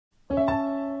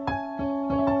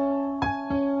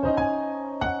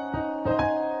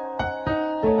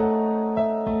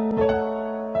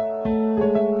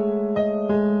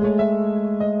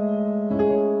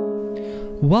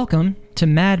Welcome to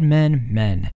Mad Men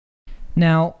Men.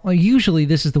 Now, usually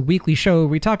this is the weekly show where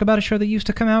we talk about a show that used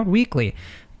to come out weekly,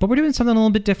 but we're doing something a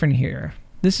little bit different here.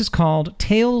 This is called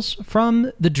Tales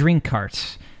from the Drink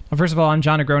Cart. Well, first of all, I'm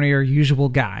Jon Negroni, your usual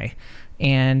guy.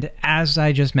 And as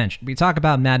I just mentioned, we talk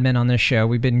about Mad Men on this show.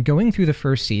 We've been going through the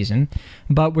first season,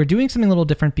 but we're doing something a little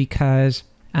different because,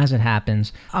 as it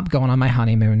happens, I'm going on my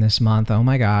honeymoon this month. Oh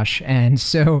my gosh. And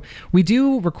so we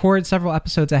do record several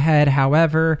episodes ahead.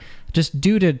 However, just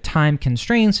due to time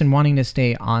constraints and wanting to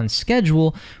stay on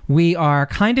schedule, we are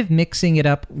kind of mixing it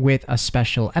up with a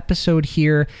special episode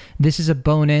here. This is a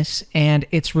bonus, and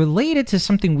it's related to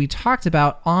something we talked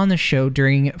about on the show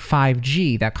during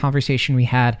 5G, that conversation we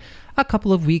had a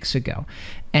couple of weeks ago.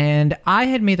 And I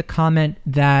had made the comment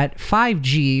that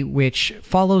 5G, which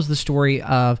follows the story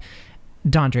of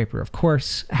Don Draper, of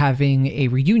course, having a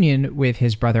reunion with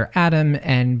his brother Adam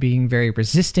and being very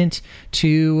resistant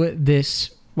to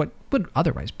this, what would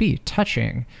otherwise be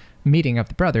touching meeting of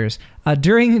the brothers.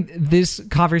 During this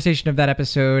conversation of that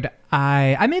episode,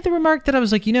 I made the remark that I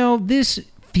was like, this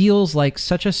feels like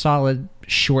such a solid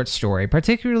short story,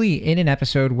 particularly in an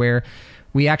episode where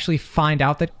we actually find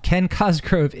out that Ken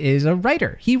Cosgrove is a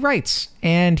writer. He writes,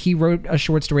 and he wrote a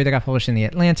short story that got published in The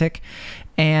Atlantic.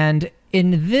 And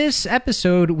in this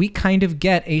episode, we kind of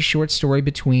get a short story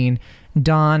between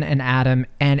Don and Adam,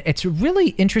 and it's a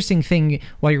really interesting thing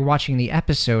while you're watching the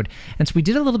episode. And so we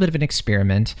did a little bit of an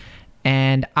experiment,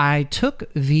 and I took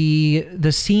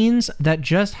the scenes that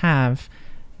just have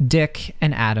Dick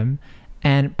and Adam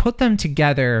and put them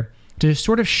together to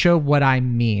sort of show what I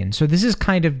mean. So this is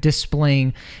kind of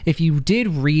displaying, if you did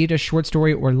read a short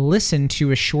story or listen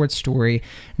to a short story,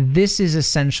 this is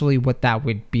essentially what that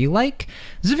would be like.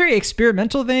 This is a very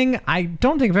experimental thing. I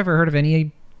don't think I've ever heard of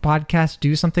any podcast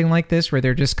do something like this where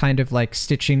they're just kind of like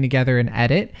stitching together an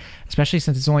edit, especially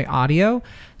since it's only audio.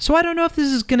 So I don't know if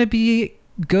this is going to be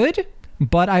good,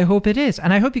 but I hope it is.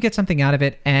 And I hope you get something out of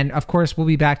it. And of course, we'll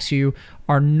be back to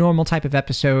our normal type of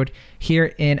episode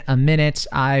here in a minute.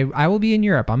 I will be in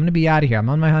Europe. I'm going to be out of here. I'm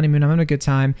on my honeymoon. I'm having a good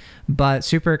time, but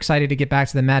super excited to get back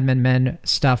to the Mad Men Men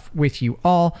stuff with you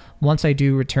all once I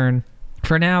do return.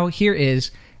 For now, here is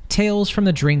Tales from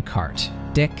the Drink Cart,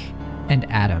 Dick and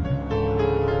Adam.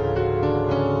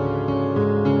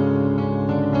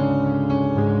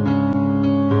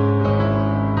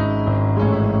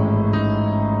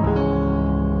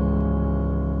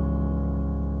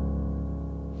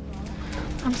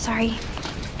 I'm sorry.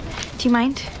 Do you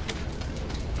mind?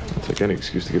 I'll take any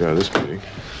excuse to get out of this meeting.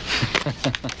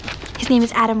 His name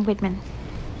is Adam Widman.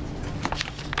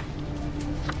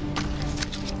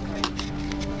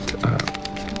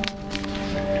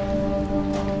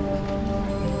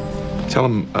 Tell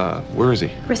him, where is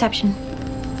he? Reception.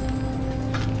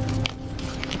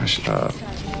 I should, have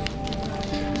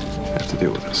to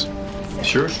deal with this.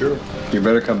 Sure. You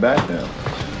better come back now.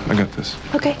 I got this.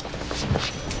 Okay.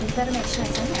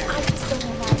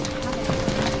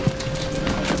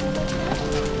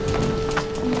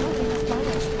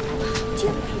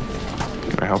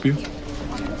 Can I help you?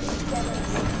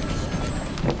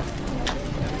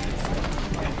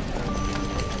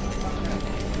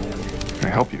 Can I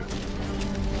help you?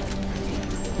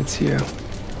 It's you.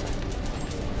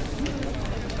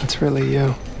 It's really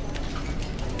you.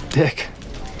 Dick.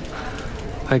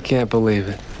 I can't believe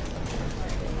it.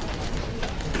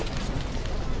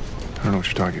 I don't know what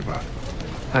you're talking about.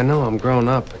 I know I'm grown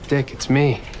up, but Dick, it's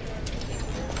me.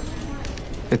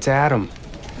 It's Adam.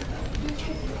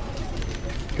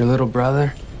 Your little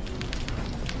brother.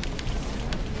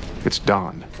 It's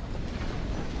Don.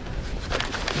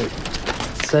 It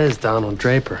says Donald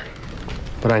Draper,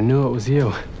 but I knew it was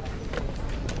you.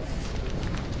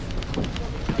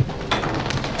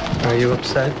 Are you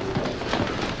upset?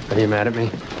 Are you mad at me?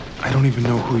 I don't even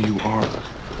know who you are.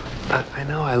 I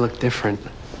know I look different.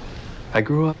 I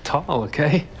grew up tall,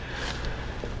 okay?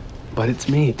 But it's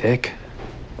me, Dick.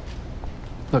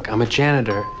 Look, I'm a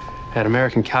janitor at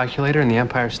American Calculator in the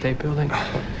Empire State Building.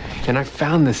 And I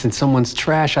found this in someone's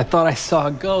trash. I thought I saw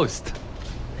a ghost.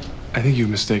 I think you've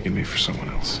mistaken me for someone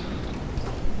else.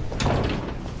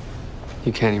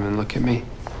 You can't even look at me.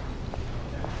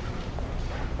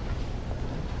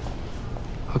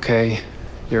 Okay,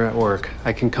 you're at work.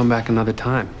 I can come back another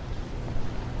time.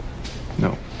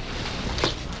 No.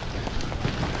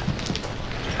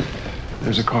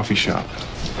 There's a coffee shop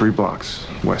 3 blocks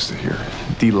west of here.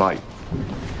 Delight.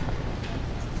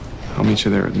 I'll meet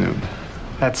you there at noon.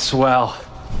 That's swell.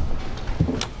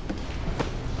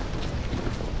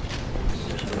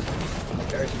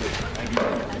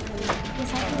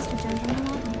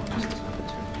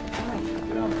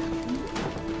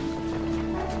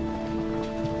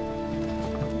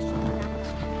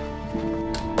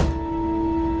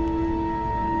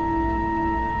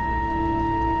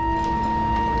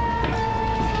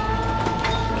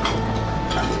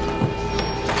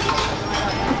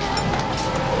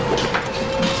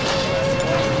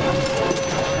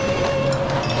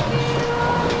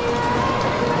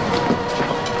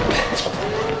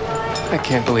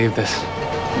 can't believe this.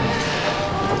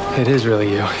 It is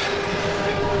really you.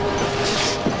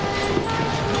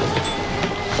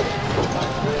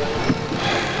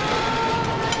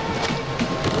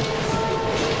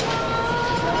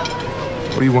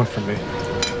 What do you want from me?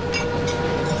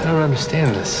 I don't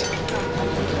understand this.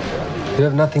 You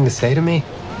have nothing to say to me?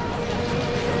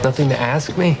 Nothing to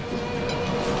ask me?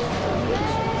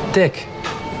 Dick,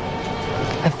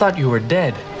 I thought you were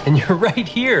dead, and you're right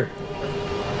here.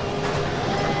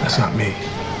 That's not me.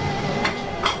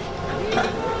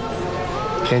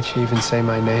 Can't you even say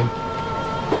my name?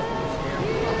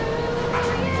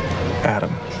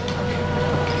 Adam.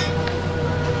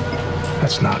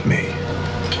 That's not me.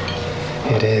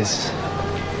 It is.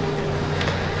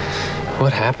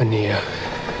 What happened to you?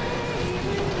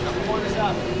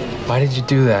 Why did you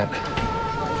do that?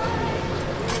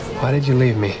 Why did you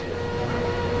leave me?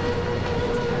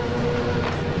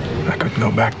 I couldn't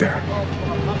go back there.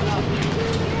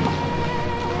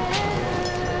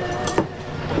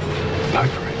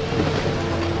 Slattery.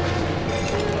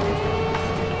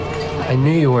 I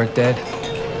knew you weren't dead.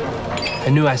 I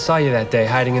knew I saw you that day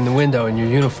hiding in the window in your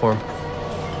uniform.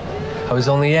 I was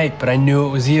only 8, but I knew it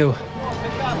was you.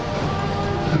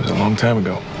 It was a long time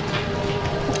ago.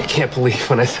 I can't believe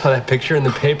when I saw that picture in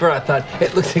the paper, I thought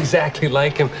it looked exactly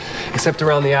like him, except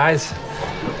around the eyes.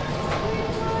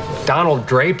 Donald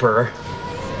Draper?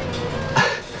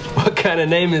 What kind of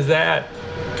name is that?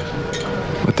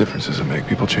 What difference does it make?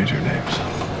 People change their names.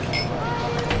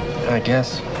 I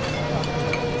guess.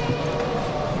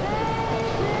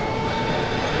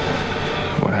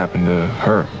 What happened to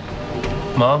her?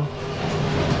 Mom?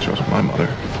 She wasn't my mother.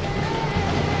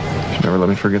 She never let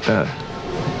me forget that.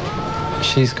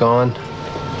 She's gone.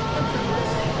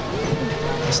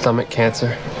 Stomach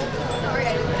cancer.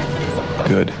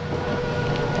 Good.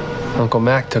 Uncle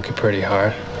Mac took it pretty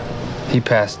hard. He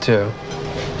passed too.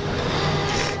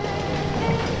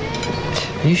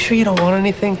 Are you sure you don't want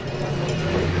anything?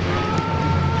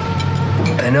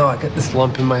 I know, I got this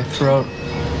lump in my throat.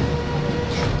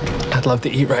 I'd love to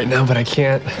eat right now, but I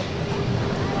can't.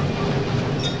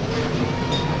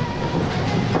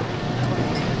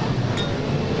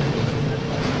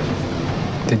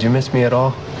 Did you miss me at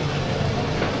all?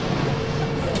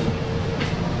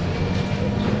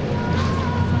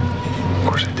 Of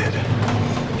course I did.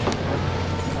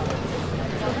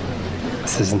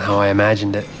 This isn't how I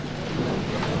imagined it.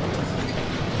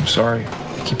 I'm sorry.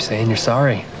 You keep saying you're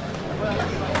sorry.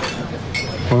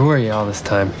 Where were you all this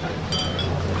time?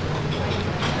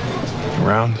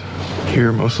 Around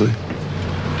here mostly.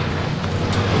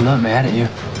 I'm not mad at you.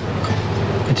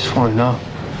 I just want to know.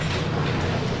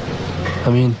 I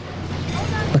mean,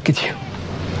 look at you.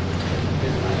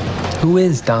 Who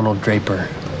is Donald Draper?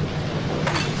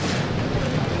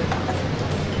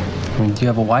 I mean, do you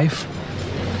have a wife?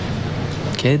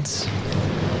 Kids?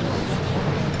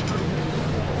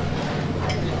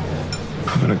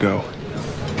 I'm gonna go.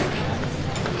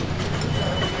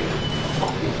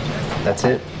 That's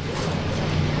it?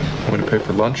 Want me to pay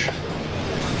for lunch?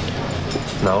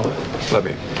 No. Let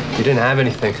me. You didn't have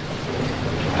anything.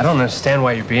 I don't understand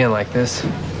why you're being like this.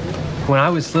 When I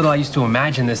was little, I used to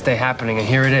imagine this day happening, and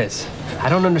here it is. I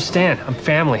don't understand. I'm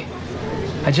family.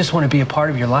 I just want to be a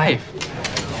part of your life.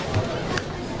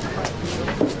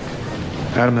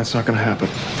 Adam, that's not gonna happen.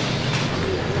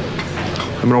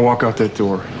 I'm gonna walk out that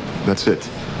door. That's it.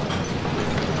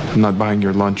 I'm not buying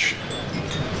your lunch.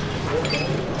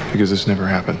 Because this never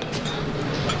happened.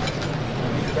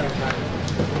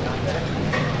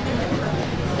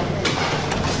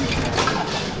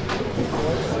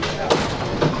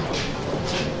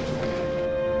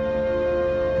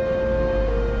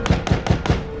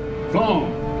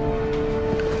 Phone.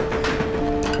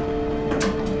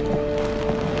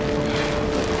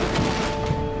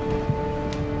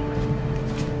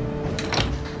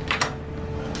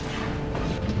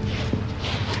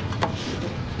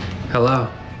 Hello.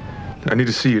 I need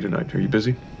to see you tonight. Are you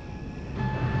busy?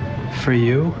 For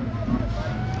you?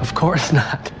 Of course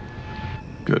not.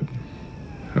 Good.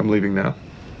 I'm leaving now.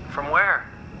 From where?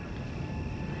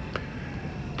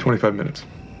 25 minutes.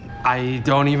 I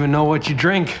don't even know what you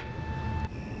drink.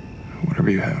 Whatever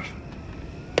you have.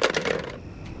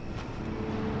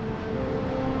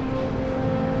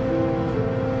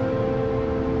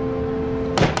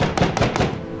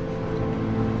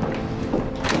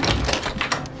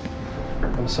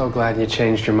 I'm so glad you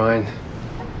changed your mind.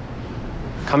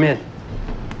 Come in.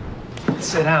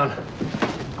 Sit down.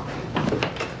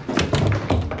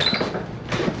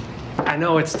 I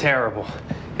know it's terrible.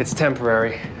 It's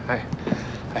temporary.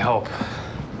 I hope.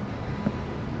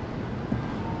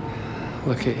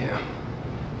 Look at you.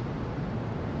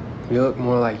 You look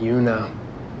more like you now.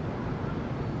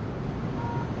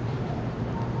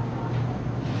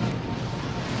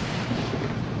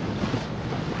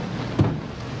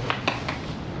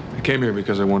 I came here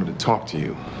because I wanted to talk to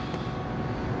you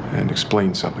and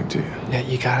explain something to you. Yeah,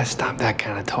 you gotta stop that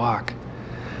kind of talk.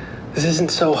 This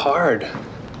isn't so hard.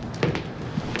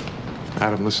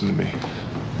 Adam, listen to me.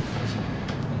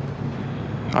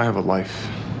 I have a life,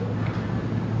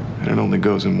 and it only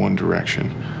goes in one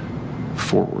direction,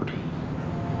 forward.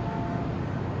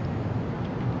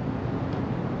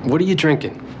 What are you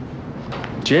drinking?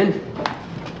 Gin?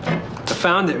 I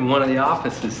found it in one of the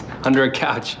offices, under a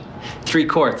couch. 3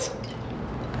 quarts.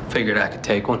 Figured I could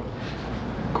take one.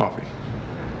 Coffee.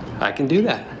 I can do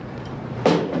that.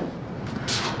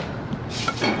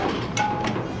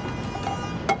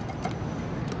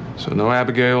 So no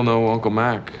Abigail, no Uncle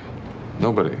Mac.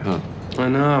 Nobody, huh? I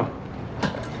know.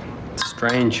 It's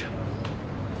strange.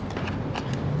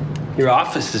 Your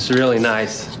office is really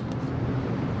nice.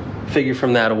 Figure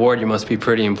from that award you must be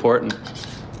pretty important.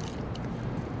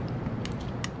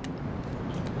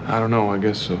 I don't know, I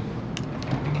guess so.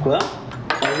 Well,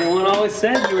 everyone always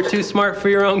said you were too smart for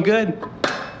your own good.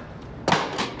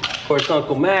 Of course,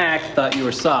 Uncle Mac thought you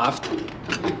were soft.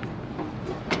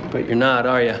 But you're not,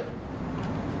 are you?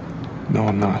 No,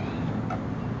 I'm not.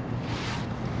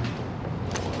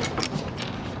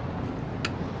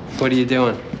 What are you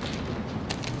doing?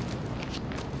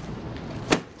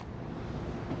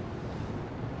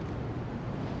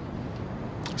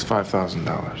 It's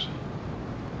 $5,000.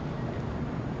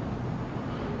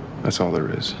 That's all there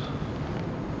is.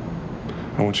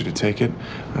 I want you to take it,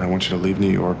 and I want you to leave New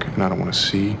York, and I don't want to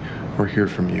see or hear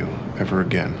from you ever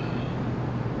again.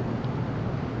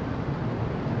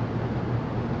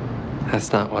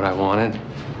 That's not what I wanted.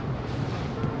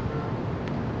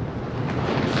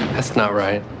 That's not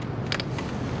right.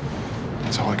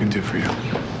 That's all I can do for you.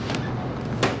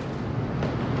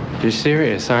 You're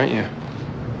serious, aren't you?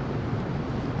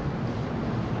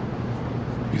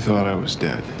 You thought I was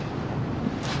dead.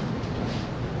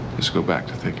 Just go back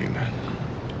to thinking that.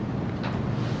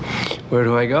 Where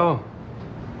do I go?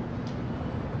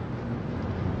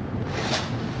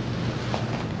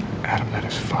 Adam, that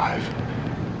is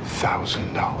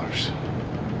 $5,000.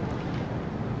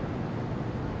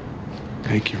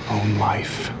 Take your own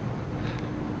life.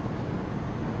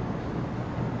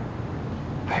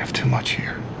 I have too much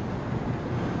here.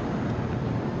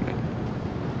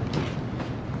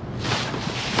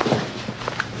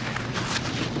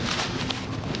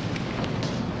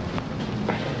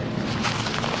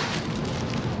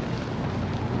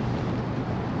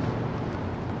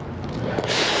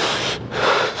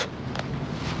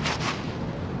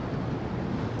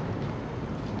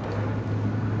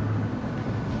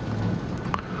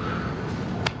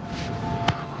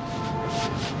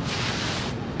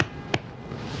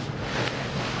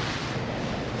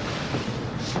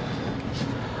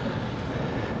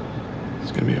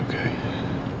 It's gonna be okay.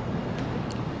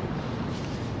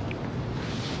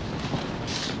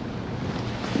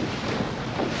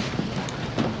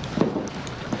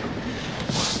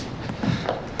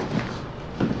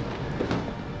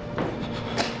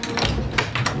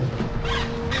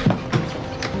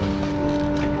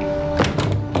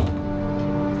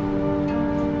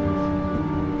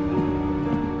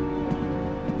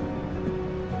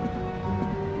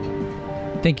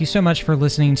 Thank you so much for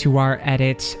listening to our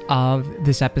edit of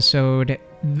this episode.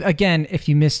 Again, if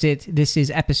you missed it, this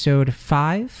is episode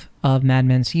 5 of Mad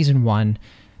Men Season 1,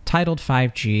 titled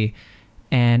 5G.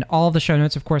 And all the show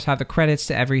notes, of course, have the credits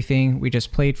to everything we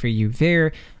just played for you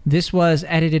there. This was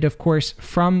edited, of course,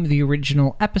 from the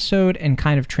original episode and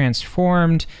kind of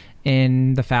transformed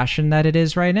in the fashion that it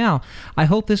is right now. I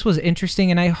hope this was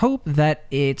interesting, and I hope that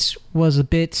it was a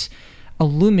bit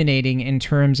illuminating in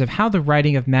terms of how the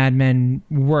writing of Mad Men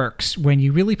works when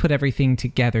you really put everything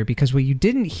together, because what you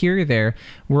didn't hear there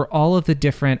were all of the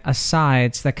different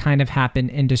asides that kind of happen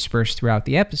interspersed throughout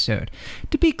the episode.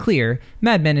 To be clear,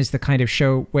 Mad Men is the kind of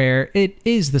show where it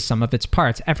is the sum of its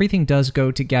parts. Everything does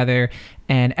go together,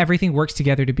 and everything works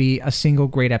together to be a single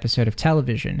great episode of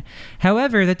television.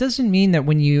 However, that doesn't mean that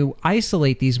when you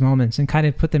isolate these moments and kind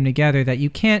of put them together that you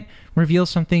can't reveal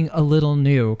something a little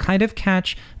new, kind of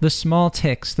catch the small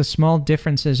ticks, the small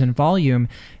differences in volume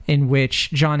in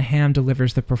which Jon Hamm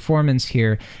delivers the performance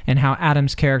here, and how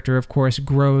Adam's character, of course,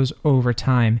 grows over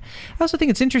time. I also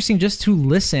think it's interesting just to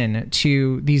listen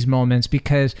to these moments,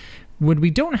 because when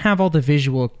we don't have all the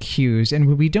visual cues and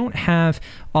when we don't have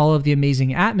all of the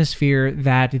amazing atmosphere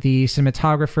that the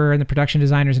cinematographer and the production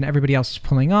designers and everybody else is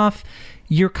pulling off,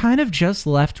 you're kind of just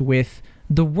left with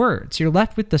the words. You're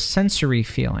left with the sensory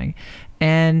feeling.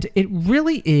 And it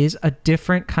really is a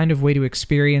different kind of way to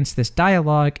experience this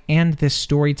dialogue and this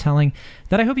storytelling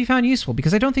that I hope you found useful,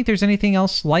 because I don't think there's anything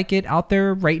else like it out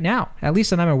there right now, at least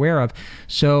that I'm aware of.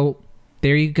 So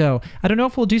there you go. I don't know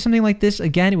if we'll do something like this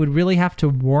again. It would really have to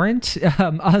warrant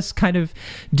us kind of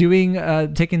doing,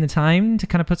 taking the time to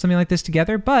kind of put something like this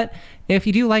together. But if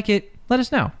you do like it, let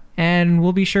us know, and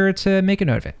we'll be sure to make a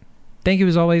note of it. Thank you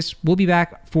as always. We'll be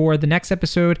back for the next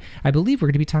episode. I believe we're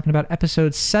going to be talking about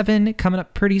episode 7 coming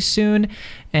up pretty soon.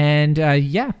 And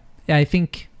yeah, I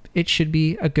think it should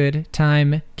be a good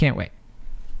time. Can't wait.